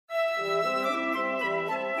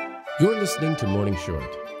You're listening to Morning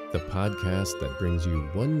Short, the podcast that brings you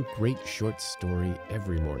one great short story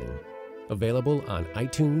every morning. Available on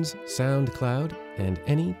iTunes, SoundCloud, and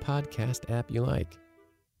any podcast app you like.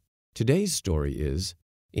 Today's story is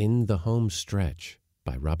In the Home Stretch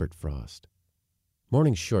by Robert Frost.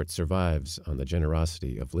 Morning Short survives on the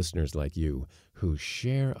generosity of listeners like you who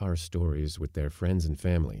share our stories with their friends and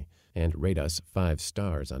family and rate us 5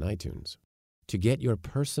 stars on iTunes. To get your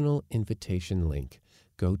personal invitation link,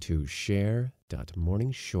 go to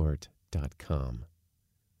share.morningshort.com.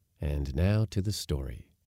 And now to the story.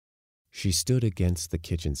 She stood against the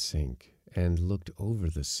kitchen sink and looked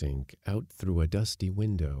over the sink out through a dusty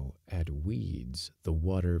window at weeds the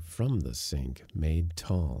water from the sink made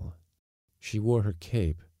tall. She wore her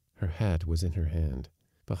cape, her hat was in her hand.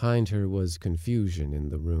 Behind her was confusion in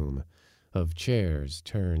the room, of chairs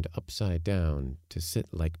turned upside down to sit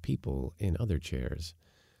like people in other chairs.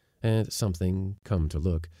 And something, come to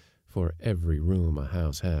look, for every room a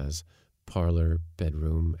house has, parlor,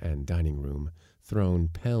 bedroom, and dining room, thrown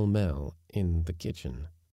pell-mell in the kitchen.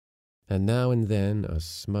 And now and then a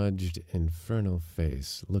smudged, infernal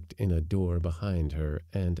face looked in a door behind her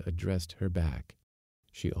and addressed her back.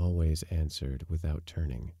 She always answered without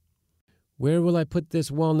turning. "Where will I put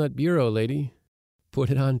this walnut bureau, lady?"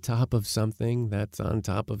 "Put it on top of something that's on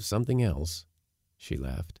top of something else," she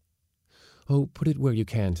laughed. "Oh, put it where you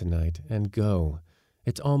can tonight, and go.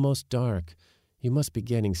 It's almost dark. You must be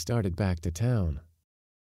getting started back to town."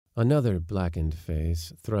 Another blackened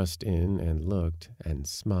face thrust in and looked and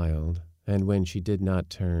smiled, and when she did not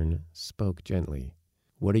turn, spoke gently.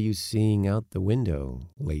 "What are you seeing out the window,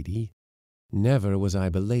 lady?" Never was I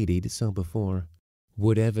beladied so before.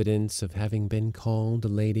 Would evidence of having been called a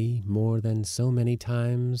lady more than so many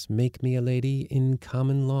times make me a lady in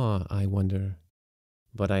common law, I wonder?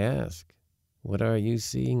 But I ask, what are you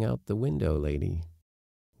seeing out the window, lady?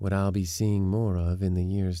 What I'll be seeing more of in the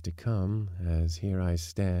years to come, as here I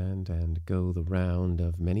stand and go the round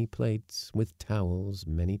of many plates with towels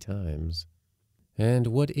many times. And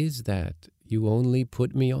what is that? You only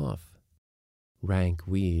put me off. Rank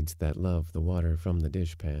weeds that love the water from the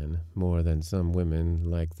dishpan more than some women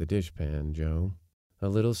like the dishpan, Joe. A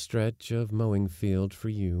little stretch of mowing field for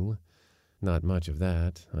you. Not much of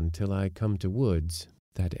that until I come to woods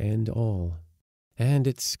that end all. And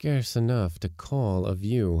it's scarce enough to call of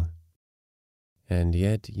you. And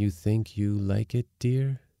yet you think you like it,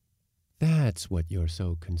 dear? That's what you're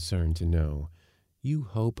so concerned to know. You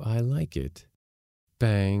hope I like it.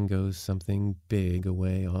 Bang goes something big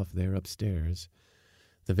away off there upstairs.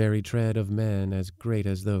 The very tread of men as great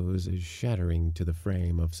as those is shattering to the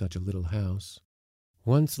frame of such a little house.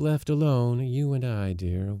 Once left alone, you and I,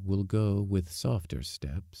 dear, will go with softer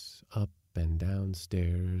steps, up and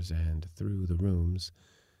downstairs and through the rooms,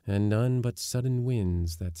 and none but sudden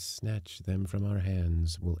winds that snatch them from our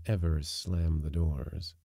hands will ever slam the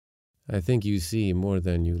doors. I think you see more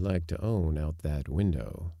than you like to own out that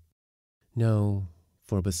window. No,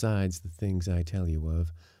 for besides the things I tell you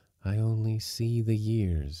of, I only see the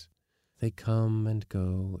years. They come and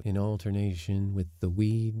go in alternation with the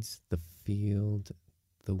weeds, the field,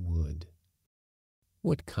 the wood.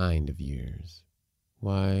 What kind of years?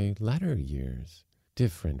 Why, latter years,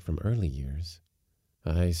 different from early years.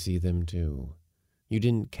 I see them too. You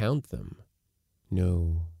didn't count them.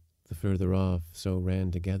 No, the further off so ran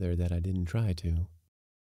together that I didn't try to.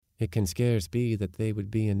 It can scarce be that they would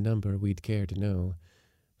be in number we'd care to know,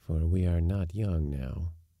 for we are not young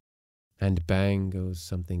now. And bang goes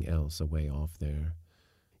something else away off there.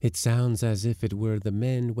 It sounds as if it were the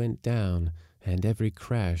men went down, and every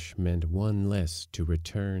crash meant one less to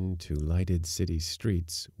return to lighted city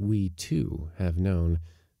streets we too have known,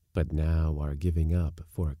 but now are giving up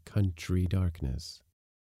for country darkness.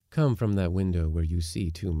 Come from that window where you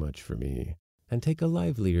see too much for me, and take a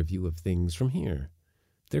livelier view of things from here.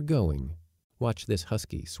 They're going. Watch this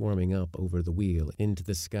husky swarming up over the wheel into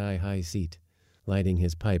the sky-high seat, lighting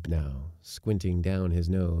his pipe now, squinting down his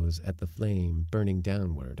nose at the flame burning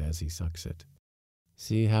downward as he sucks it.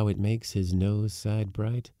 See how it makes his nose side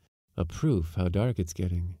bright? A proof how dark it's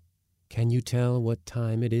getting. Can you tell what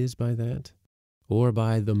time it is by that? Or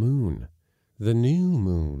by the moon? The new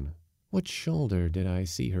moon. What shoulder did I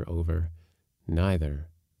see her over? Neither.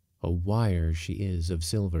 A wire she is of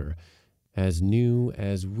silver, as new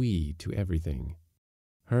as we to everything.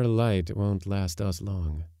 Her light won't last us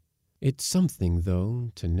long. It's something, though,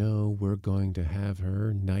 to know we're going to have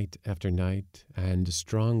her night after night, and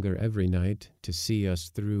stronger every night to see us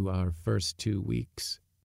through our first 2 weeks.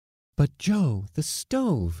 But, Joe, the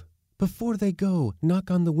stove! Before they go, knock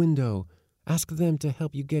on the window. Ask them to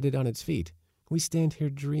help you get it on its feet. We stand here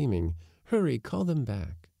dreaming. Hurry, call them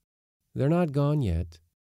back. They're not gone yet.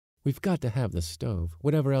 We've got to have the stove,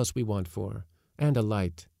 whatever else we want for, and a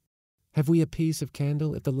light. Have we a piece of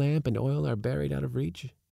candle if the lamp and oil are buried out of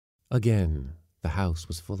reach?" Again, the house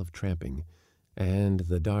was full of tramping, and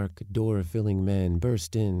the dark, door-filling men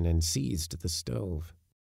burst in and seized the stove.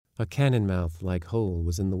 A cannon-mouth-like hole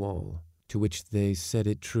was in the wall, to which they set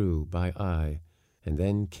it true by eye, and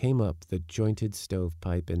then came up the jointed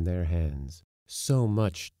stovepipe in their hands, so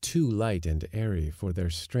much too light and airy for their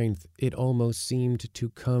strength it almost seemed to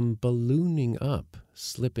come ballooning up,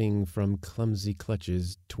 slipping from clumsy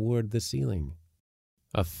clutches toward the ceiling.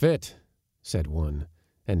 "A fit," said one,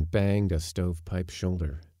 and banged a stovepipe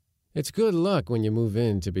shoulder. "It's good luck when you move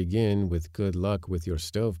in to begin with good luck with your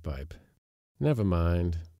stovepipe. Never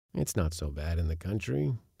mind, it's not so bad in the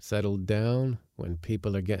country, settled down when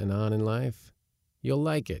people are getting on in life. You'll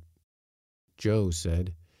like it." Joe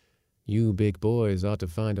said, "You big boys ought to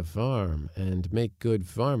find a farm and make good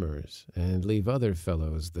farmers and leave other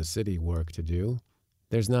fellows the city work to do.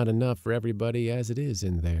 There's not enough for everybody as it is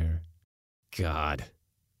in there." "God,"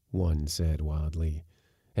 one said wildly,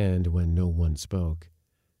 and when no one spoke,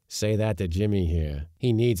 "Say that to Jimmy here.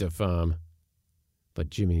 He needs a farm." But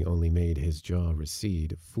Jimmy only made his jaw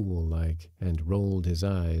recede, fool-like, and rolled his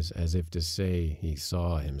eyes as if to say he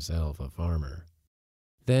saw himself a farmer.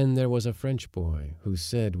 Then there was a French boy who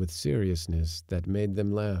said with seriousness that made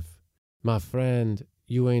them laugh, "My friend,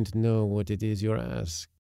 you ain't know what it is you're ask."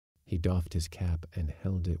 He doffed his cap and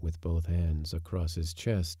held it with both hands across his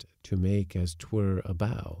chest to make as 'twere a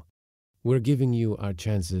bow. "We're giving you our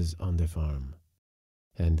chances on the farm."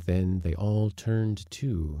 And then they all turned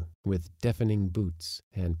to with deafening boots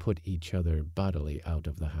and put each other bodily out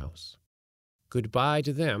of the house. Goodbye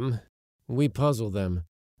to them. We puzzle them.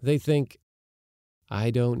 They think— I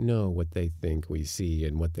don't know what they think we see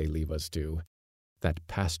and what they leave us to. That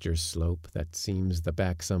pasture slope that seems the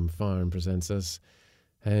back some farm presents us,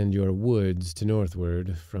 and your woods to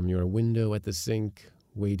northward from your window at the sink,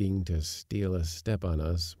 waiting to steal a step on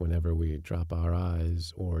us whenever we drop our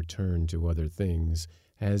eyes or turn to other things,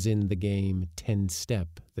 as in the game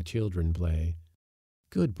 10-Step the children play.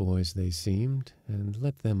 Good boys they seemed, and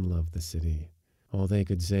let them love the city. All they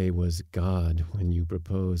could say was God when you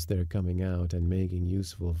proposed their coming out and making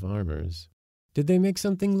useful farmers. Did they make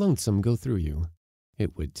something lonesome go through you?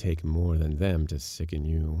 It would take more than them to sicken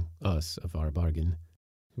you, us of our bargain.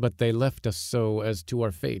 But they left us so as to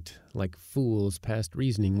our fate, like fools past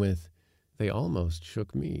reasoning with. They almost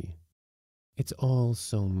shook me. It's all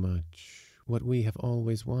so much what we have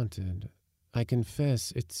always wanted. I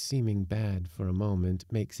confess its seeming bad for a moment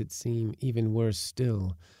makes it seem even worse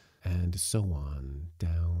still, and so on,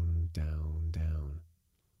 down, down, down.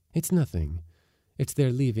 It's nothing. It's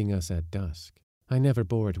their leaving us at dusk. I never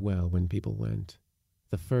bore it well when people went.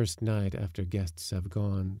 The first night after guests have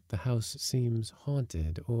gone, the house seems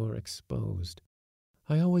haunted or exposed.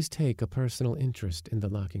 I always take a personal interest in the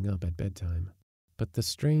locking up at bedtime, but the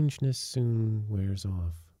strangeness soon wears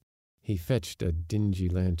off. He fetched a dingy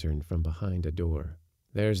lantern from behind a door.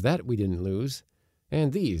 There's that we didn't lose.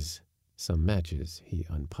 And these. Some matches he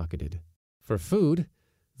unpocketed. For food,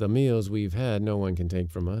 the meals we've had no one can take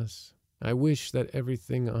from us. I wish that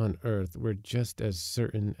everything on earth were just as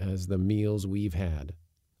certain as the meals we've had.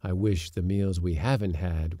 I wish the meals we haven't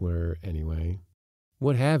had were, anyway.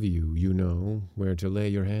 What have you, where to lay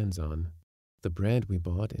your hands on? The bread we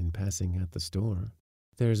bought in passing at the store.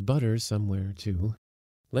 There's butter somewhere, too.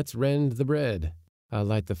 Let's rend the bread. I'll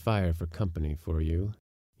light the fire for company for you.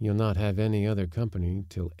 You'll not have any other company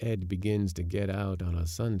till Ed begins to get out on a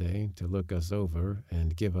Sunday to look us over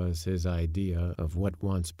and give us his idea of what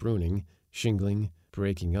wants pruning, shingling,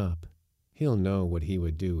 breaking up. He'll know what he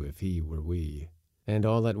would do if he were we. And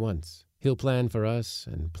all at once. He'll plan for us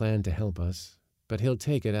and plan to help us, but he'll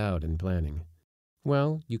take it out in planning.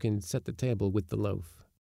 Well, you can set the table with the loaf.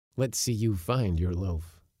 Let's see you find your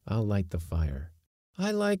loaf. I'll light the fire.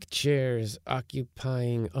 I like chairs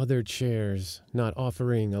occupying other chairs, not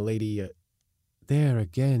offering a lady a— There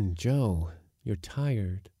again, Joe. You're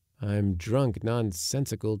tired. I'm drunk,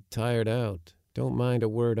 nonsensical, tired out. Don't mind a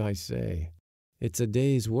word I say. It's a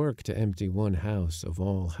day's work to empty one house of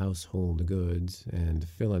all household goods and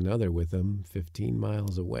fill another with them 15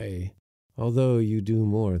 miles away, although you do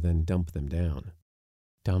more than dump them down.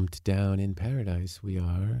 Dumped down in paradise we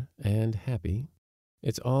are, and happy.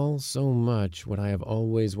 It's all so much what I have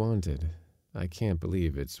always wanted. I can't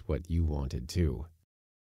believe it's what you wanted, too.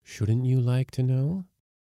 Shouldn't you like to know?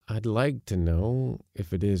 I'd like to know,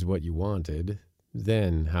 if it is what you wanted,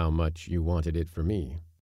 then how much you wanted it for me.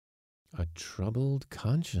 A troubled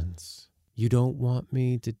conscience. You don't want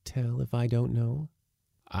me to tell if I don't know?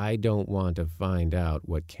 I don't want to find out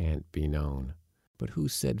what can't be known. But who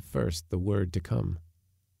said first the word to come?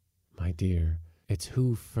 My dear, it's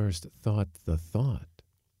who first thought the thought.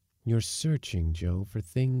 You're searching, Joe, for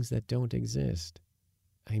things that don't exist.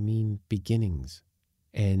 I mean beginnings.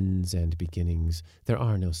 Ends and beginnings. There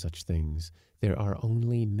are no such things. There are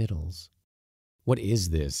only middles. What is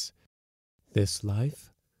this? This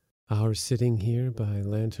life? Our sitting here by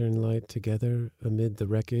lantern light together amid the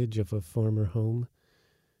wreckage of a former home?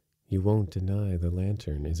 You won't deny the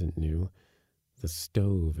lantern isn't new. The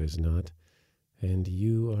stove is not. And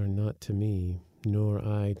you are not to me, nor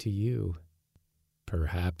I to you.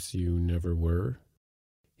 Perhaps you never were?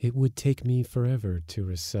 It would take me forever to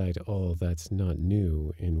recite all that's not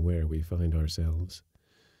new in where we find ourselves.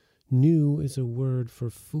 New is a word for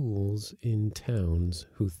fools in towns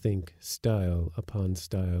who think style upon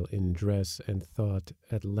style in dress and thought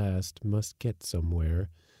at last must get somewhere.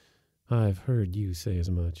 I've heard you say as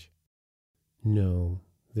much. No,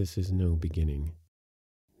 this is no beginning.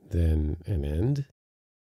 Then an end?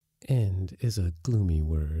 End is a gloomy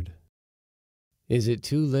word. Is it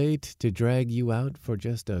too late to drag you out for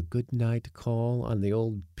just a good-night call on the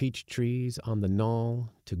old peach trees on the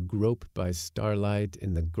knoll, to grope by starlight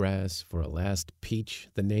in the grass for a last peach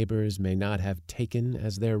the neighbors may not have taken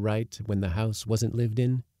as their right when the house wasn't lived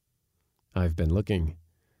in? I've been looking.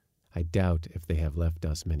 I doubt if they have left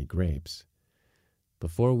us many grapes.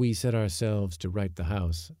 Before we set ourselves to right the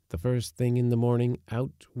house, the first thing in the morning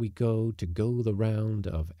out we go to go the round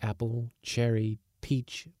of apple, cherry,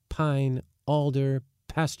 peach, pine, alder,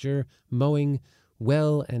 pasture, mowing,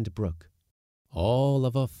 well and brook. All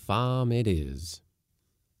of a farm it is.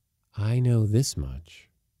 I know this much.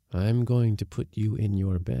 I'm going to put you in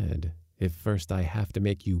your bed, if first I have to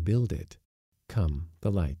make you build it. Come,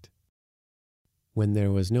 the light. When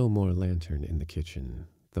there was no more lantern in the kitchen,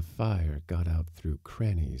 the fire got out through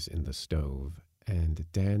crannies in the stove and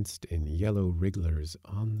danced in yellow wrigglers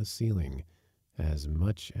on the ceiling, as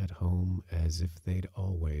much at home as if they'd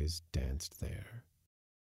always danced there.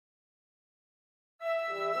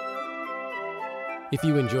 If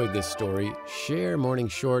you enjoyed this story, share Morning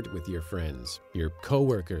Short with your friends, your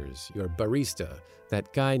coworkers, your barista,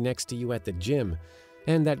 that guy next to you at the gym,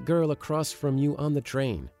 and that girl across from you on the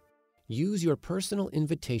train. Use your personal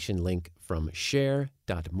invitation link from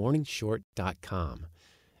share.morningshort.com,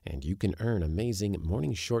 and you can earn amazing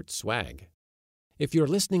Morning Short swag. If you're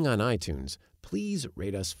listening on iTunes, please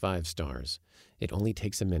rate us 5 stars. It only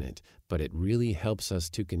takes a minute, but it really helps us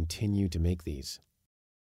to continue to make these.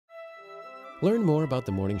 Learn more about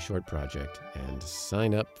the Morning Short Project and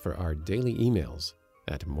sign up for our daily emails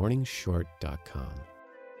at morningshort.com.